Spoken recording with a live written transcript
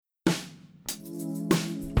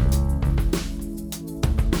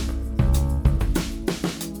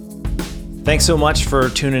Thanks so much for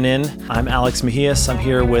tuning in. I'm Alex Mejias. I'm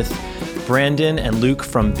here with Brandon and Luke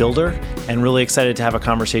from Builder, and really excited to have a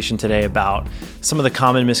conversation today about some of the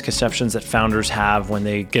common misconceptions that founders have when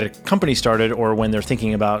they get a company started or when they're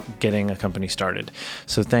thinking about getting a company started.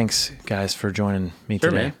 So thanks, guys, for joining me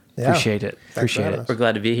today. Man. Yeah. Appreciate it. Appreciate it. We're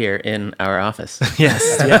glad to be here in our office.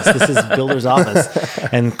 Yes, this is Builder's office,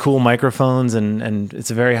 and cool microphones, and it's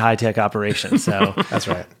a very high-tech operation. So That's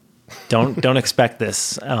right. don't expect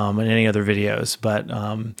this in any other videos,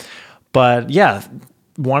 but yeah,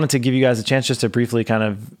 wanted to give you guys a chance just to briefly kind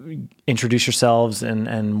of introduce yourselves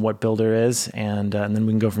and what Builder is, and then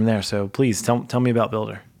we can go from there. So please tell me about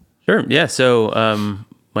Builder. Sure. Yeah. So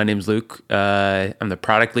my name's Luke. I'm the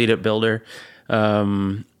product lead at Builder.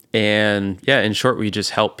 And yeah, in short, we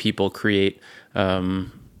just help people create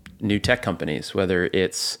new tech companies, whether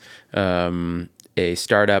it's a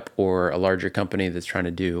startup or a larger company that's trying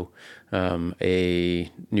to do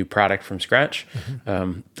a new product from scratch.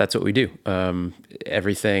 That's what we do.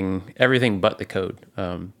 Everything but the code.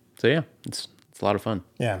 So yeah, it's a lot of fun.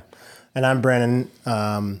 Yeah. And I'm Brandon.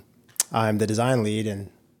 I'm the design lead, and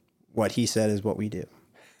what he said is what we do.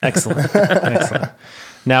 Excellent. Excellent.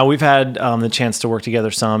 Now we've had the chance to work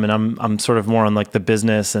together some, and I'm sort of more on like the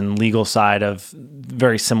business and legal side of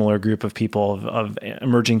very similar group of people of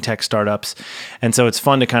emerging tech startups. And so it's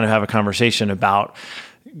fun to kind of have a conversation about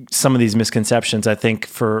some of these misconceptions. I think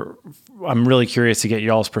I'm really curious to get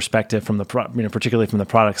y'all's perspective from particularly from the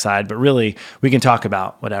product side, but really we can talk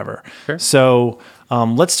about whatever. Sure. So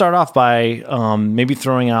let's start off by maybe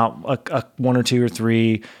throwing out a one or two or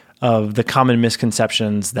three of the common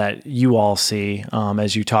misconceptions that you all see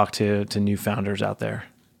as you talk to new founders out there.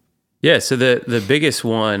 Yeah. So the biggest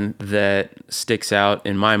one that sticks out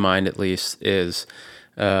in my mind, at least, is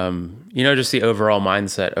just the overall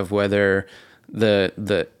mindset of whether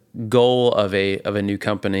the goal of a new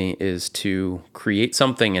company is to create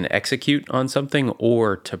something and execute on something,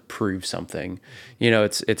 or to prove something.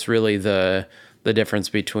 It's really the difference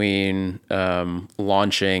between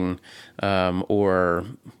launching or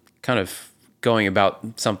kind of going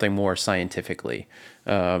about something more scientifically.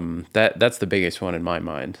 That's the biggest one in my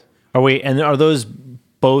mind. Are those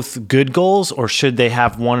both good goals, or should they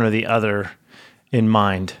have one or the other in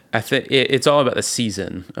mind? I think it's all about the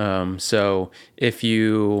season. So if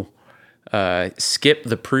you skip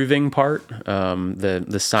the proving part,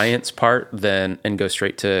 the science part, and go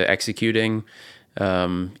straight to executing,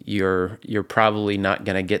 you're probably not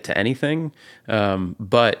going to get to anything.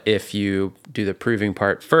 But if you do the proving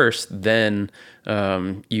part first, then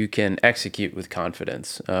you can execute with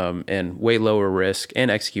confidence and way lower risk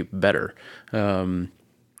and execute better.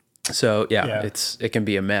 So yeah, it can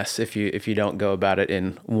be a mess if you don't go about it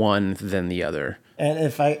in one then the other. And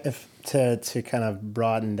if to kind of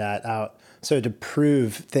broaden that out, so to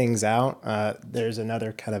prove things out, there's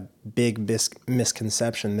another kind of big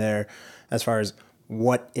misconception there as far as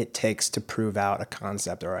what it takes to prove out a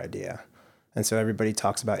concept or idea. And so everybody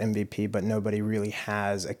talks about MVP, but nobody really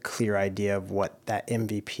has a clear idea of what that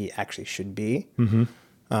MVP actually should be.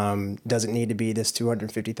 Mm-hmm. Does it need to be this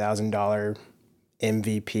 $250,000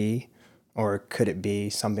 MVP, or could it be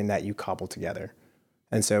something that you cobble together?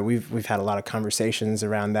 And so we've had a lot of conversations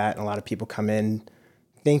around that, and a lot of people come in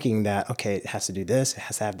thinking that, okay, it has to do this, it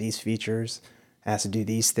has to have these features, it has to do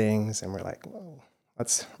these things, and we're like, whoa,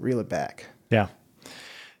 let's reel it back. Yeah.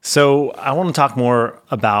 So I want to talk more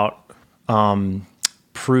about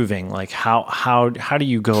proving, like how do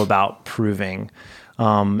you go about proving?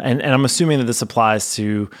 And I'm assuming that this applies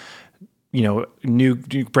to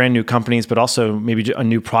brand new companies, but also maybe a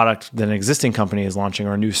new product that an existing company is launching,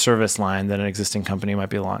 or a new service line that an existing company might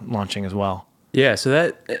be launching as well. Yeah. So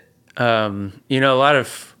that a lot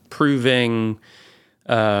of proving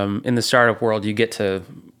in the startup world, you get to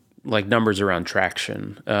like numbers around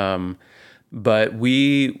traction. But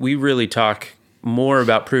we really talk more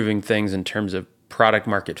about proving things in terms of product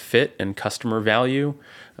market fit and customer value.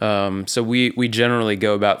 So we generally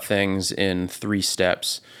go about things in 3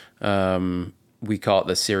 steps. We call it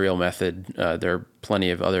the serial method. There are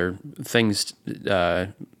plenty of other things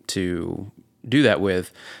to do that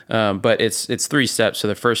with, but it's 3 steps. So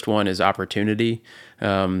the first one is opportunity.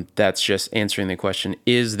 That's just answering the question: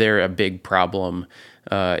 is there a big problem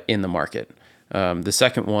in the market? The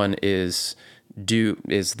second one is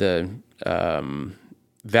the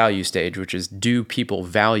value stage, which is, do people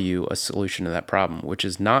value a solution to that problem, which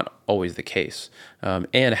is not always the case.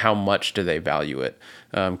 And how much do they value it?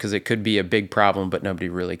 Because it could be a big problem, but nobody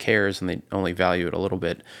really cares, and they only value it a little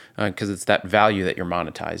bit because it's that value that you're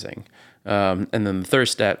monetizing. And then the third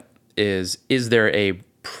step is there a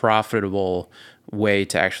profitable way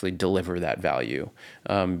to actually deliver that value,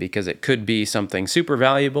 because it could be something super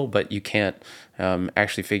valuable, but you can't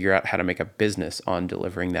actually figure out how to make a business on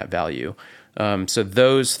delivering that value. So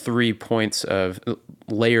those 3 points of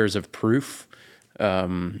layers of proof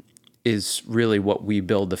is really what we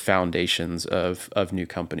build the foundations of new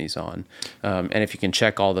companies on. And if you can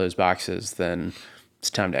check all those boxes, then it's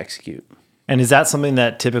time to execute. And is that something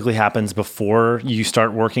that typically happens before you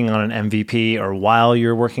start working on an MVP or while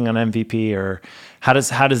you're working on MVP, or how does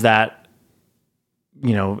that,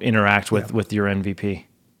 interact with your MVP?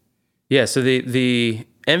 Yeah. So the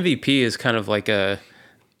MVP is kind of like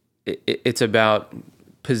it's about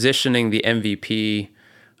positioning the MVP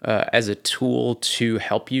as a tool to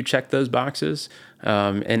help you check those boxes.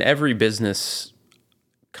 And every business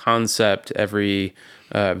concept, every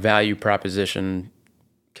value proposition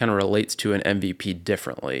kind of relates to an MVP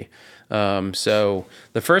differently. So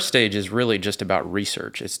the first stage is really just about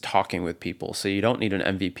research. It's talking with people. So you don't need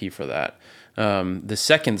an MVP for that. The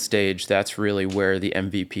second stage, that's really where the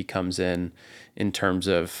MVP comes in terms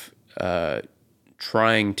of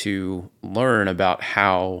trying to learn about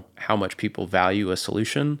how much people value a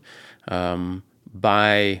solution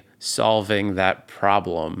by solving that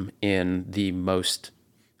problem in the most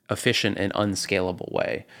efficient and unscalable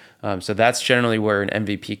way. So that's generally where an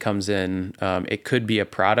MVP comes in. It could be a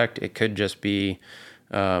product. It could just be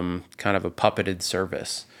kind of a puppeted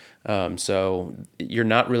service. So you're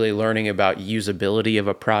not really learning about usability of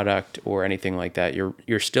a product or anything like that.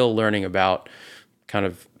 You're still learning about kind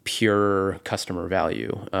of pure customer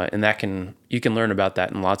value, and you can learn about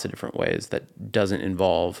that in lots of different ways that doesn't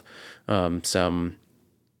involve some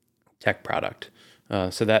tech product.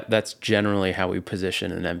 So that's generally how we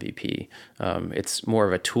position an MVP. It's more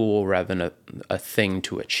of a tool rather than a thing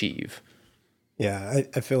to achieve. Yeah,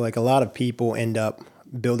 I feel like a lot of people end up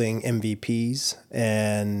building MVPs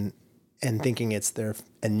and thinking it's their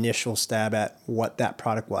initial stab at what that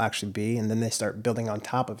product will actually be, and then they start building on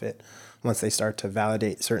top of it once they start to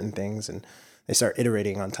validate certain things and they start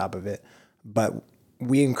iterating on top of it. But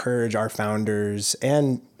we encourage our founders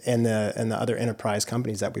and the other enterprise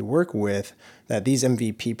companies that we work with that these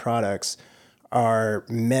MVP products are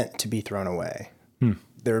meant to be thrown away.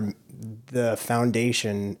 The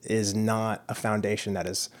foundation is not a foundation that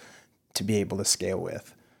is to be able to scale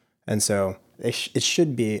with. And so it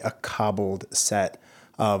should be a cobbled set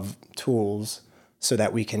of tools so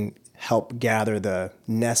that we can help gather the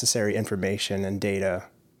necessary information and data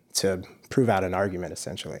to prove out an argument,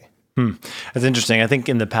 essentially. That's interesting. I think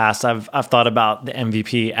in the past, I've thought about the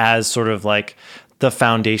MVP as sort of like the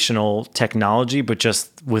foundational technology, but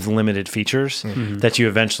just with limited features that you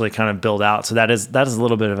eventually kind of build out. So that is a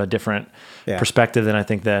little bit of a different perspective than I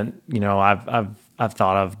think that I've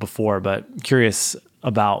thought of before. But curious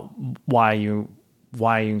about why you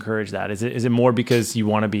encourage that. Is it more because you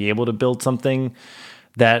want to be able to build something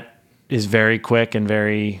that is very quick and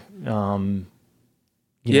very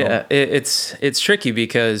it's tricky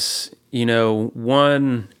because,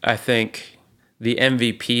 one, I think the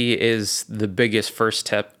MVP is the biggest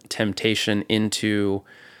first temptation into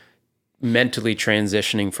mentally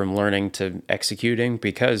transitioning from learning to executing,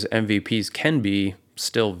 because MVPs can be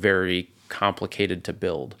still very complicated to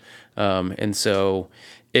build. And so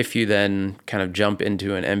if you then kind of jump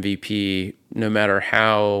into an MVP, no matter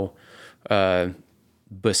how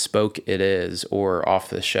bespoke it is or off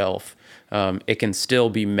the shelf, it can still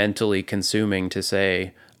be mentally consuming to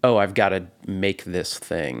say, oh, I've got to make this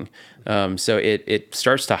thing. So it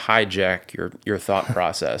starts to hijack your thought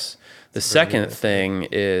process. The second thing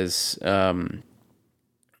is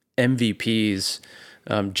MVPs,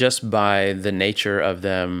 just by the nature of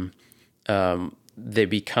them, they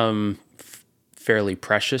become fairly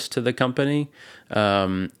precious to the company.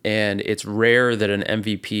 And it's rare that an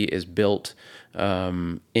MVP is built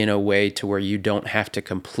in a way to where you don't have to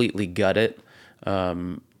completely gut it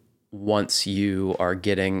once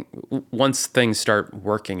things start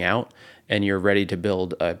working out and you're ready to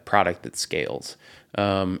build a product that scales.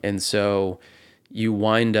 And so you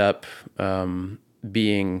wind up holding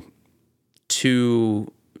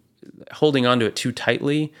onto it too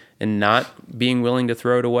tightly and not being willing to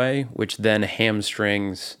throw it away, which then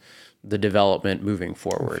hamstrings the development moving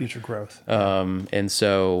forward. Future growth. And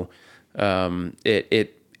so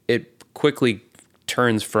it quickly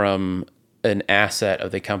turns from an asset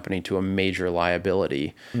of the company to a major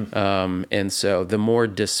liability. And so the more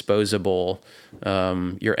disposable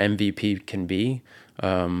your MVP can be,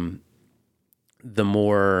 the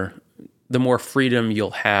more freedom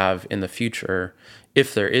you'll have in the future,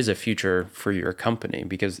 if there is a future for your company.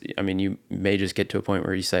 Because, you may just get to a point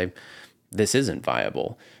where you say, this isn't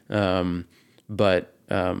viable. But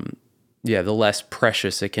the less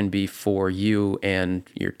precious it can be for you and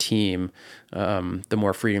your team, the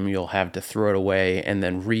more freedom you'll have to throw it away and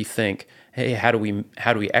then rethink, hey, how do we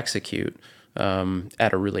execute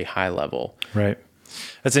at a really high level? Right.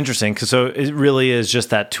 That's interesting. So it really is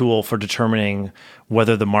just that tool for determining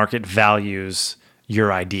whether the market values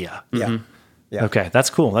your idea. Yeah. Yeah. Okay, that's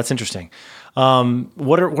cool. That's interesting.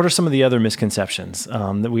 What are some of the other misconceptions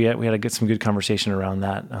that we had to get some good conversation around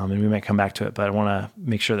that, and we might come back to it. But I want to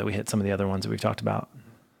make sure that we hit some of the other ones that we've talked about.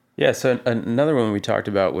 Yeah. So another one we talked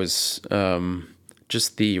about was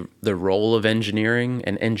just the role of engineering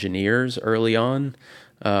and engineers early on.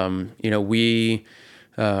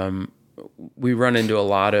 We run into a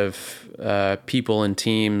lot of people and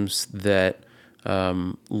teams that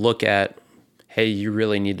look at, hey, you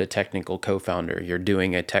really need a technical co-founder. You're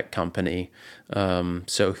doing a tech company,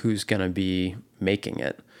 so who's going to be making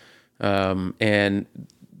it? And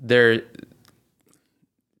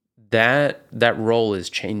that role is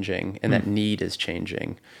changing, and that need is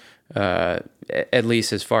changing, at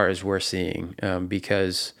least as far as we're seeing,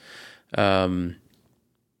 because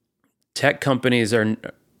tech companies or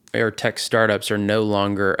tech startups are no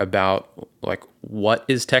longer about like what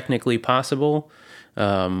is technically possible,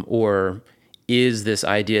 or is this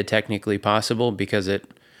idea technically possible, because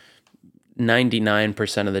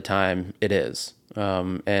 99% of the time it is.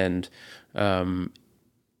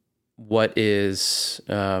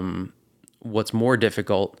 What's more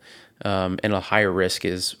difficult and a higher risk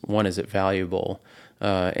is, one, is it valuable?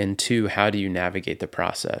 And two, how do you navigate the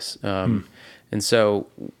process? And so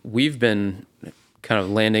we've been kind of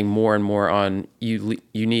landing more and more on you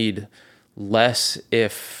need less,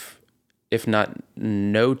 if not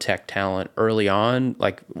no tech talent early on,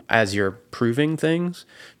 like as you're proving things,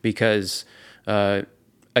 because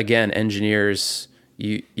again, engineers,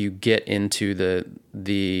 you get into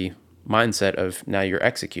the mindset of now you're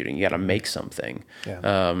executing, you got to make something.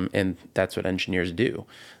 Yeah. And that's what engineers do.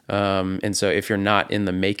 And so if you're not in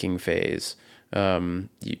the making phase,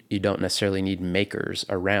 you don't necessarily need makers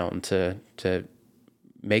around to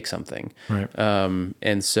make something. Right.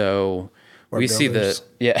 And so Or we builders.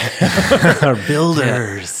 see the Our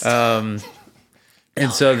builders. and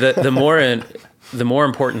so the more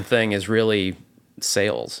important thing is really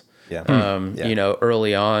sales. Yeah.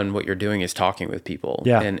 Early on, what you're doing is talking with people,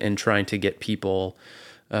 Yeah. and trying to get people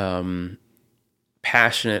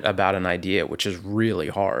passionate about an idea, which is really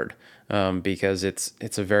hard, because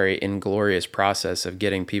it's a very inglorious process of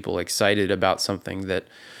getting people excited about something that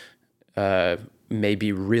may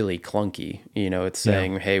be really clunky. It's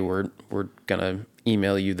saying, hey, we're gonna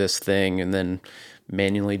email you this thing and then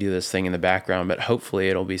manually do this thing in the background, but hopefully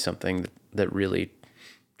it'll be something that really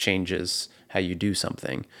changes how you do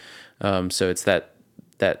something. So it's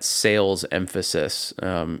that sales emphasis,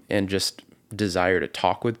 and just desire to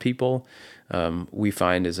talk with people, we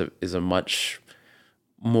find is a much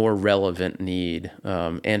more relevant need,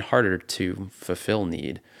 and harder to fulfill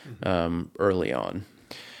need early on.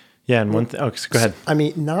 Yeah, and go ahead. I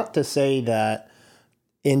mean, not to say that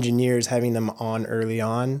engineers, having them on early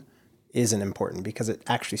on isn't important, because it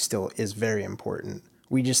actually still is very important.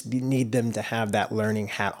 We just need them to have that learning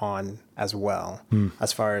hat on as well,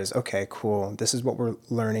 as far as, okay, cool, this is what we're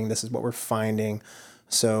learning, this is what we're finding.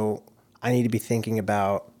 So I need to be thinking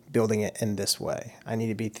about building it in this way. I need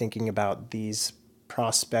to be thinking about these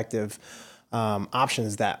prospective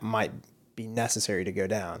options that might be necessary to go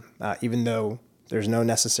down, even though there's no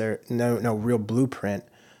real blueprint.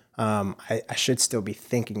 I should still be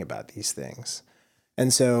thinking about these things.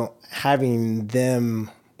 And so having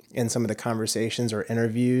them in some of the conversations or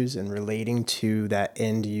interviews and relating to that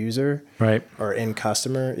end user, Right, or end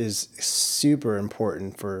customer, is super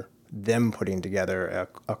important for them putting together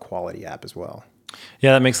a quality app as well.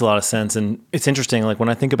 Yeah, that makes a lot of sense. And it's interesting, like when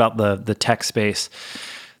I think about the tech space,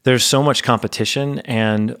 there's so much competition,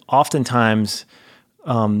 and oftentimes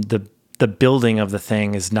the building of the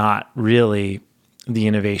thing is not really the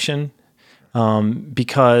innovation.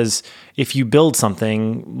 Because if you build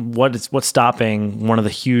something, what's stopping one of the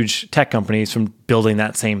huge tech companies from building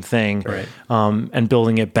that same thing, Right. And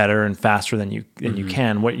building it better and faster than you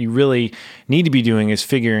can? What you really need to be doing is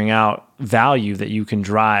figuring out value that you can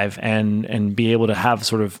drive and be able to have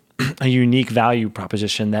sort of a unique value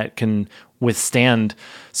proposition that can withstand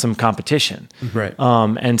some competition. Right.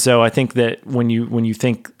 And so I think that when you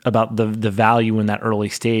think about the value in that early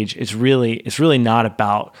stage, it's really not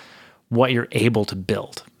about what you're able to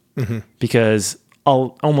build, because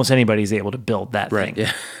almost anybody's able to build that Right. thing.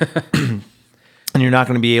 Yeah. And you're not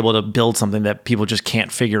going to be able to build something that people just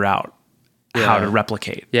can't figure out how to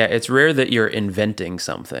replicate. Yeah. It's rare that you're inventing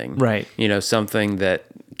something, Right. Something that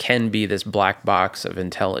can be this black box of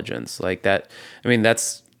intelligence like that. I mean,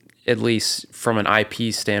 that's, at least from an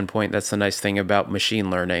IP standpoint, that's the nice thing about machine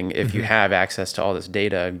learning. If you have access to all this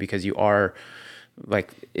data, because you are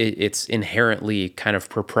like, it's inherently kind of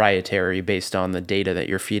proprietary based on the data that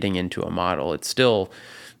you're feeding into a model. It's still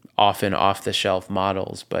often off the shelf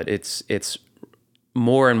models, but it's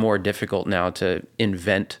more and more difficult now to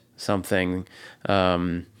invent something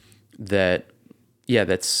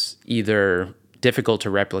that's either difficult to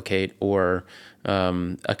replicate, or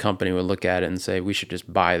a company would look at it and say, we should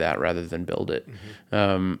just buy that rather than build it.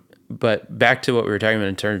 But back to what we were talking about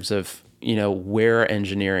in terms of, where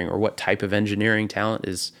engineering or what type of engineering talent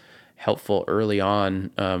is helpful early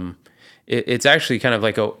on. It's actually kind of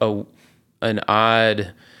like an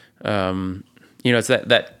odd, it's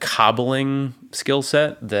that cobbling skill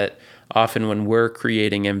set that often when we're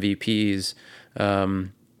creating MVPs,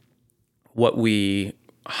 what we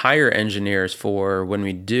hire engineers for when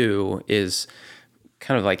we do is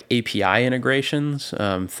kind of like API integrations,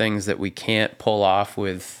 things that we can't pull off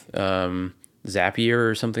with Zapier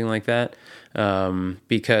or something like that,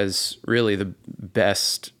 because really the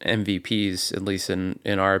best MVPs, at least in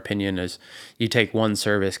our opinion, is you take one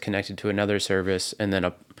service connected to another service and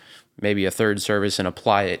then maybe a third service and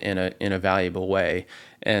apply it in a valuable way.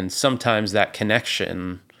 And sometimes that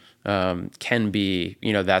connection can be,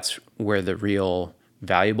 that's where the real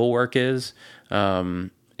valuable work is.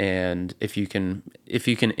 And if you can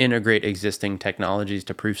integrate existing technologies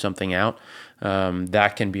to prove something out,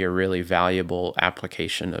 that can be a really valuable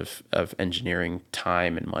application of engineering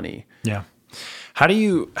time and money. Yeah. How do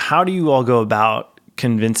you all go about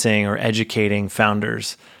convincing or educating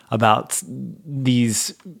founders about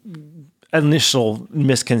these initial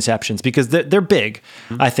misconceptions? Because they're big.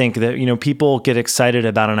 I think that, people get excited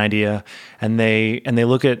about an idea and they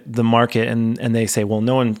look at the market and they say, well,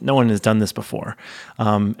 no one has done this before.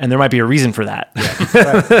 And there might be a reason for that.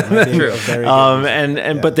 True.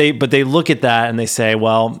 But they look at that and they say,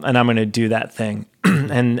 well, and I'm going to do that thing.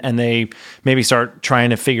 and they maybe start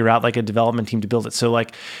trying to figure out like a development team to build it. So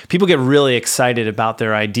like people get really excited about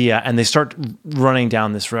their idea and they start running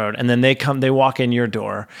down this road, and then they walk in your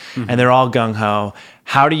door and they're all gung ho.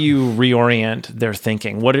 How do you reorient their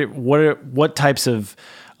thinking? What types of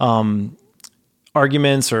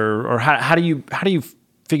arguments or how do you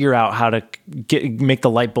figure out how to make the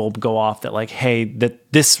light bulb go off that like, hey,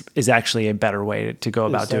 that this is actually a better way to go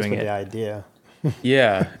about doing it? The idea.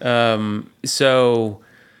 Yeah. So,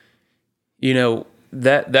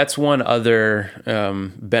 that's one other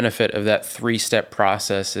benefit of that 3-step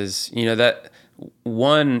process is, that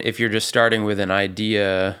one, if you're just starting with an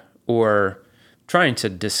idea or trying to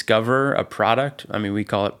discover a product, I mean, we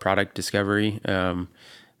call it product discovery.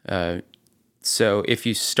 So if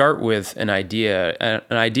you start with an idea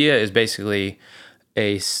is basically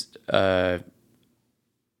a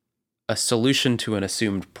solution to an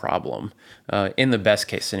assumed problem. In the best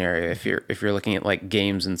case scenario, if you're looking at like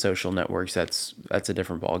games and social networks, that's a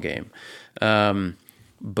different ball game.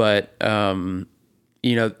 But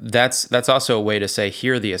that's also a way to say,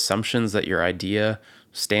 here are the assumptions that your idea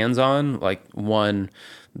stands on. Like one,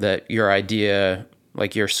 that your idea,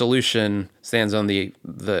 like your solution stands on the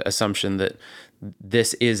assumption that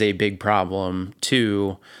this is a big problem.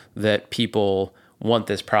 2, that people want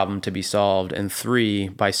this problem to be solved, and 3,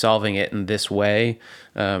 by solving it in this way,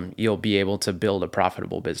 you'll be able to build a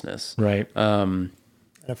profitable business. Right.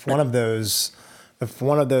 If one of those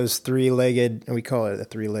 3-legged, and we call it a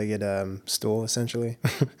 3-legged stool, essentially,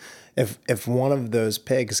 if one of those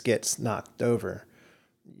pegs gets knocked over,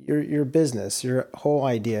 your business, your whole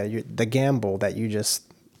idea, the gamble that you just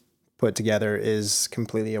put together is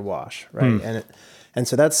completely a wash, right? And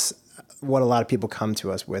so that's what a lot of people come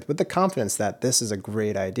to us with the confidence that this is a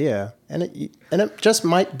great idea, and it just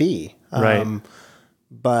might be, right.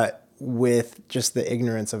 But with just the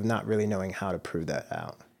ignorance of not really knowing how to prove that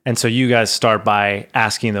out. And so you guys start by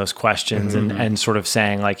asking those questions and sort of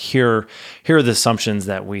saying like, here are the assumptions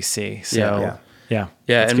that we see. So yeah.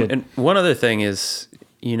 And one other thing is,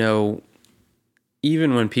 even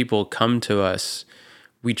when people come to us,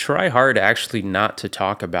 we try hard actually not to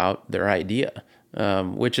talk about their idea.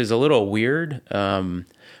 Which is a little weird,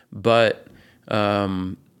 but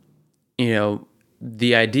the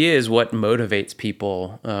idea is what motivates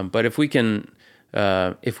people. But if we can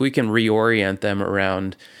reorient them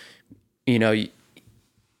around, you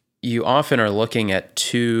often are looking at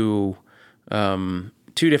two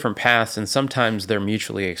different paths, and sometimes they're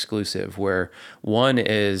mutually exclusive. Where one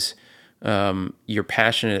is you're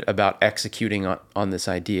passionate about executing on this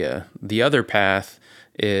idea. The other path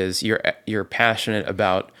is you're passionate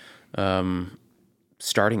about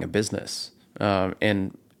starting a business,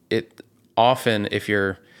 and it often, if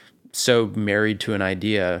you're so married to an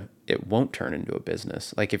idea, it won't turn into a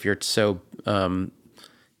business. Like if you're so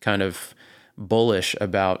kind of bullish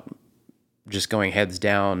about just going heads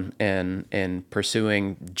down and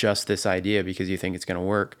pursuing just this idea because you think it's going to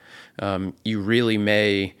work, you really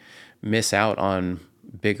may miss out on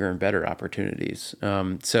bigger and better opportunities.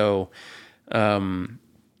 One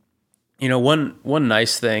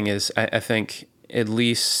nice thing is I think at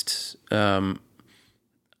least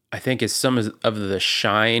I think as some of the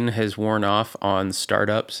shine has worn off on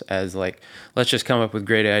startups as like, let's just come up with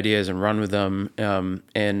great ideas and run with them.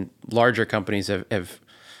 And larger companies have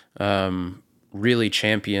really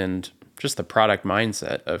championed just the product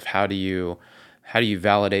mindset of how do you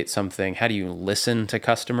validate something? How do you listen to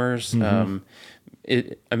customers?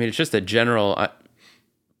 It's just a general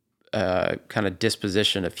kind of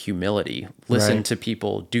disposition of humility. Listen to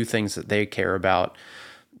people, do things that they care about,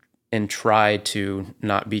 and try to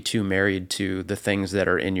not be too married to the things that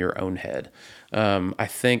are in your own head. I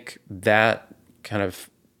think that kind of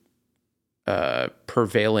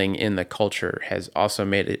prevailing in the culture has also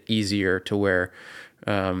made it easier to where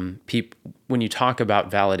when you talk about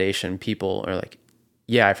validation, people are like,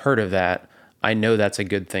 yeah, I've heard of that. I know that's a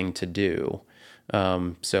good thing to do.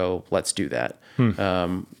 So let's do that.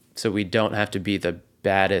 So we don't have to be the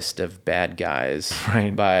baddest of bad guys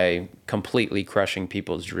by completely crushing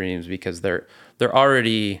people's dreams because they're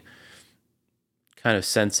already kind of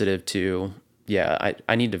sensitive to,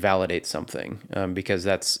 I need to validate something because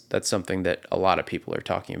that's something that a lot of people are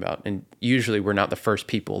talking about. And usually we're not the first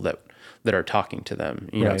people that are talking to them.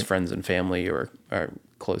 You know, it's friends and family or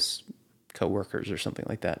close coworkers or something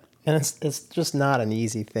like that. And it's just not an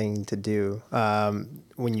easy thing to do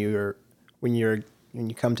when you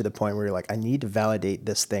come to the point where you're like, I need to validate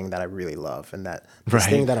this thing that I really love and that this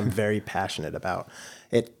thing that I'm very passionate about.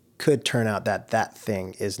 It could turn out that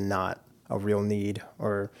thing is not a real need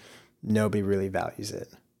or nobody really values it.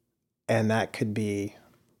 And that could be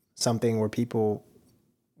something where people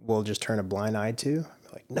will just turn a blind eye to.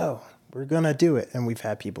 Like, no, we're going to do it. And we've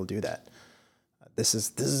had people do that. This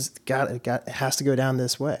is it has to go down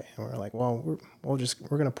this way. And we're like, well, we're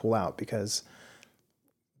going to pull out because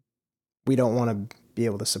we don't want to be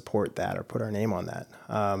able to support that or put our name on that.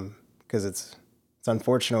 Because it's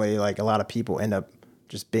unfortunately like a lot of people end up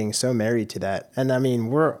just being so married to that. And I mean,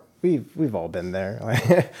 we've all been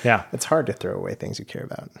there. Yeah. It's hard to throw away things you care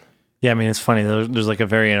about. Yeah. I mean, it's funny. There's like a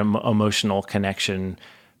very emotional connection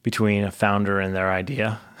between a founder and their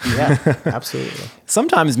idea. Yeah, absolutely.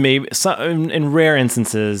 Sometimes in rare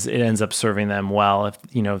instances, it ends up serving them well if,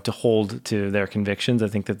 to hold to their convictions. I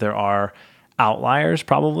think that there are outliers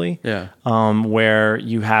probably, where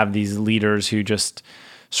you have these leaders who just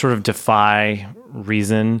sort of defy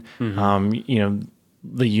reason.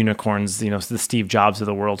 The unicorns, the Steve Jobs of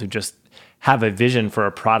the world who just have a vision for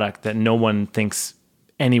a product that no one thinks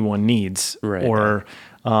anyone needs and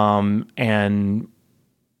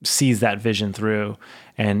sees that vision through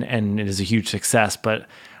and it is a huge success. But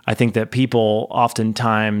I think that people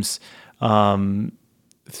oftentimes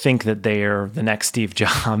think that they are the next Steve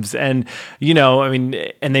Jobs and,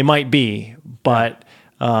 and they might be, but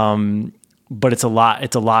it's a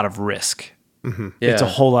lot of risk. Mm-hmm. Yeah. It's a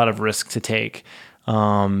whole lot of risk to take.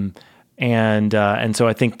 And so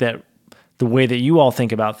I think that the way that you all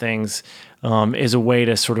think about things is a way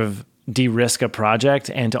to sort of de-risk a project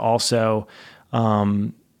and to also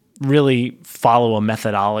really follow a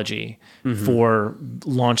methodology for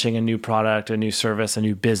launching a new product, a new service, a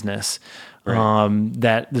new business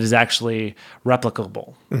that is actually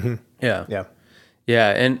replicable. Mm-hmm.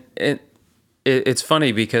 Yeah. And it's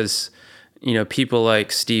funny because, people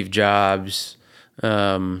like Steve Jobs,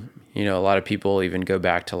 a lot of people even go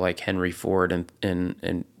back to like Henry Ford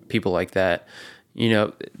and people like that.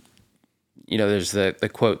 There's the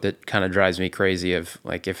quote that kind of drives me crazy of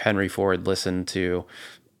like, if Henry Ford listened to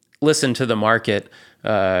the market,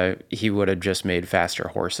 he would have just made faster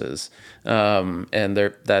horses. And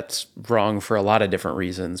that's wrong for a lot of different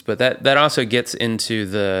reasons. But that also gets into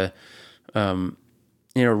the,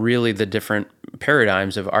 really the different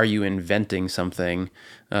paradigms of, are you inventing something,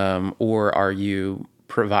 or are you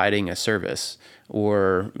providing a service,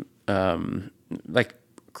 or like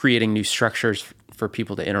creating new structures for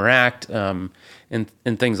people to interact, and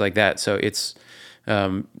things like that. So it's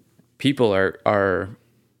people are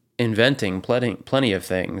inventing plenty of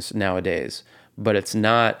things nowadays, but it's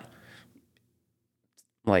not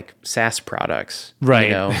like SaaS products,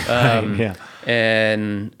 right?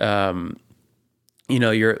 And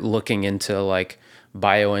you're looking into like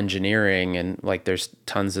bioengineering and like there's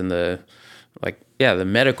tons in the like the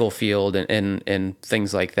medical field and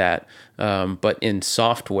things like that. But in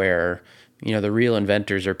software, the real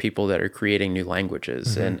inventors are people that are creating new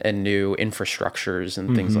languages and new infrastructures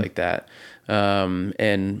and things like that.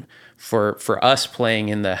 And for us playing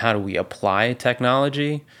in the how do we apply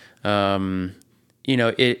technology, it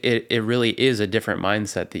really is a different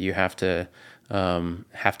mindset that you have to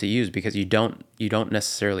use, because you don't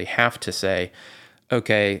necessarily have to say,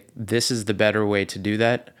 okay, this is the better way to do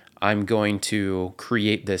that. I'm going to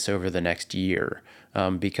create this over the next year,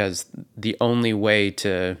 because the only way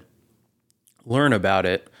to learn about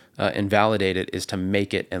it and validate it is to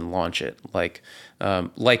make it and launch it, like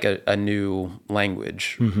a new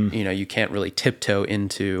language. You can't really tiptoe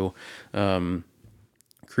into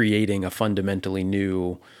creating a fundamentally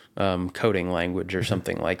new coding language or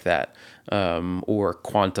something like that, or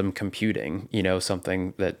quantum computing.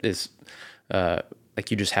 Something that is like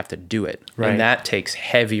you just have to do it, Right. and that takes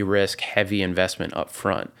heavy risk, heavy investment up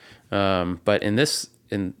front. But in this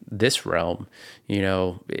realm,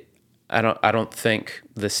 I don't think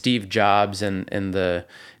the Steve Jobs and the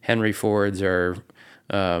Henry Fords or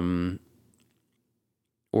the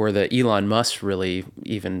Elon Musk really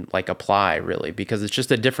even like apply, really, because it's just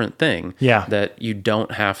a different thing. Yeah. That you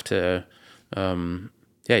don't have to,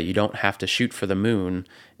 you don't have to shoot for the moon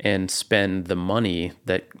and spend the money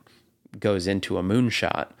that goes into a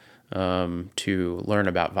moonshot to learn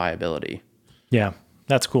about viability. Yeah,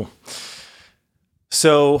 that's cool.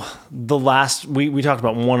 So we talked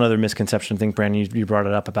about one other misconception thing, Brandon, you brought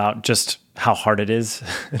it up about just how hard it is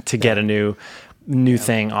to get a new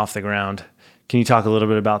thing off the ground. Can you talk a little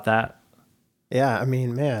bit about that? Yeah, I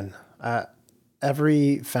mean, man,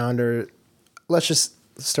 every founder, let's just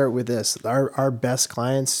start with this. Our best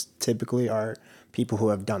clients typically are people who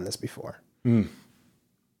have done this before.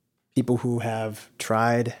 People who have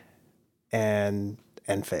tried and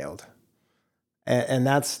failed. And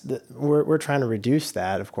that's we're trying to reduce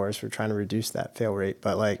that, of course. We're trying to reduce that fail rate,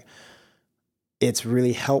 but like it's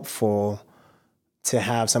really helpful to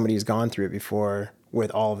have somebody who's gone through it before with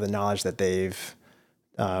all of the knowledge that they've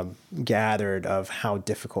gathered of how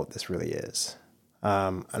difficult this really is,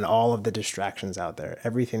 and all of the distractions out there,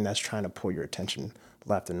 everything that's trying to pull your attention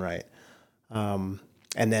left and right. And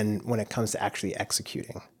then when it comes to actually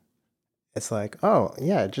executing, it's like, oh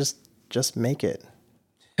yeah, just make it.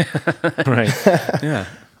 Right. Yeah.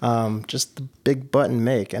 Just the big button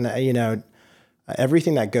make. And,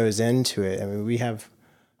 everything that goes into it. I mean, we have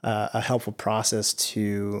a helpful process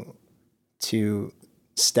to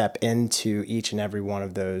step into each and every one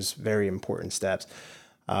of those very important steps.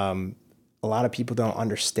 A lot of people don't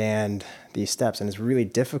understand these steps, and it's really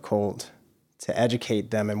difficult to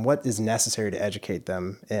educate them and what is necessary to educate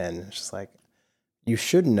them in. It's just like, you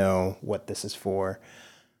should know what this is for.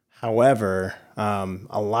 However,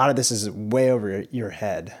 a lot of this is way over your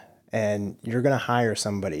head, and you're going to hire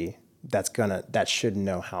somebody that should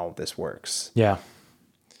know how this works. Yeah.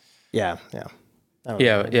 Yeah.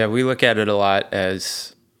 Yeah. We look at it a lot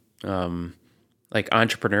as, like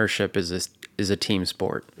entrepreneurship is a team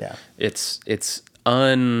sport. Yeah. It's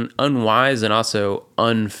unwise and also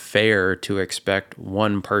unfair to expect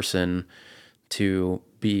one person to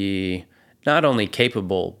be not only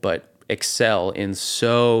capable, but excel in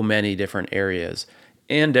so many different areas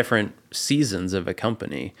and different seasons of a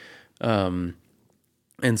company. And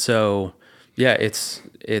so, yeah, it's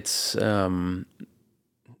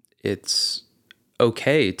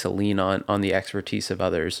okay to lean on the expertise of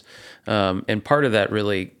others. And part of that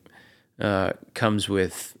really comes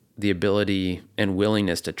with the ability and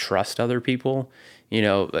willingness to trust other people.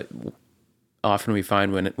 Often we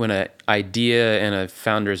find when an idea and a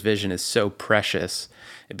founder's vision is so precious,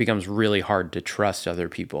 it becomes really hard to trust other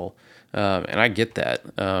people. And I get that.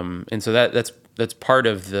 And so that's part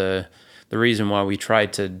of the reason why we try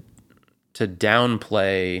to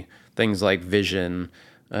downplay things like vision,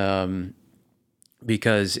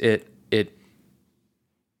 because it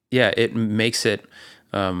makes it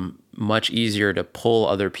much easier to pull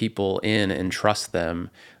other people in and trust them,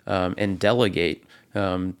 and delegate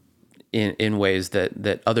in ways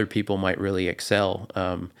that other people might really excel.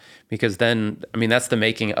 Because then, I mean, that's the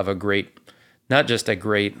making of not just a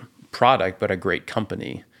great product, but a great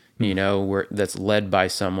company, that's led by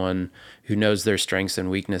someone who knows their strengths and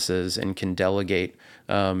weaknesses and can delegate,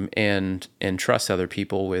 and trust other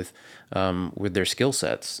people with their skill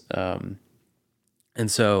sets. And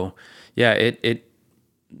so, yeah, it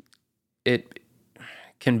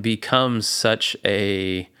can become such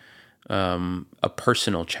a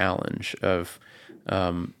personal challenge of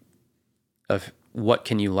what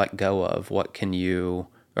can you let go of, or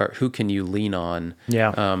who can you lean on?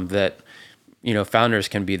 Yeah. That founders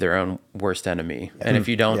can be their own worst enemy. And if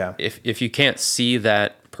you don't, if you can't see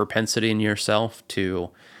that propensity in yourself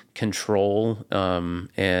to control,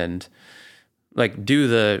 and like do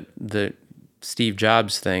the Steve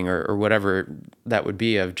Jobs thing or whatever that would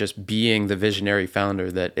be, of just being the visionary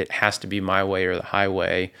founder, that it has to be my way or the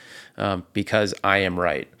highway, because I am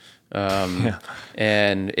right.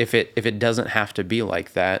 And if it doesn't have to be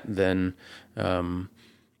like that, then, I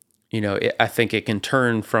think it can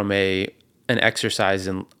turn from an exercise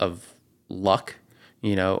of luck.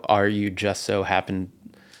 Are you just so happen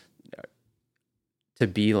to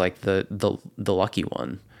be like the lucky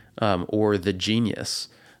one, or the genius?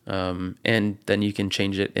 And then you can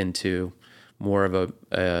change it into more of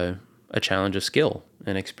a challenge of skill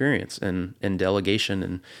and experience and delegation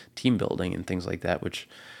and team building and things like that, which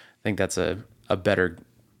I think that's a better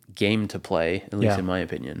game to play, at least in my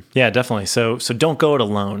opinion. Yeah, definitely. So don't go it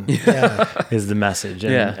alone is the message,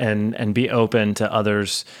 and be open to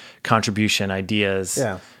others' contribution, ideas,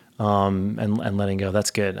 and letting go.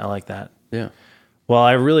 That's good. I like that. Yeah. Well,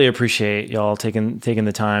 I really appreciate y'all taking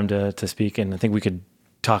the time to speak, and I think we could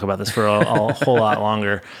talk about this for a whole lot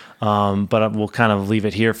longer, but we'll kind of leave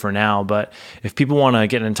it here for now. But if people want to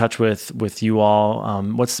get in touch with you all,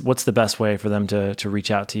 what's the best way for them to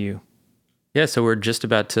reach out to you? Yeah, so we're just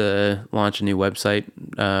about to launch a new website,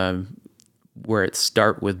 where it's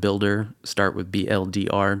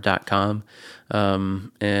startwithbldr.com.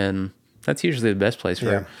 And that's usually the best place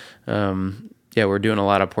for we're doing a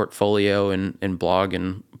lot of portfolio and blog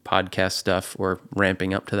and podcast stuff. We're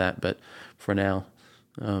ramping up to that, but for now,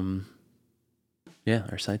 our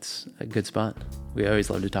site's a good spot. We always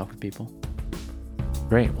love to talk with people.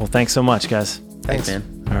 Great. Well, thanks so much, guys. Thanks,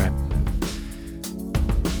 man. All right.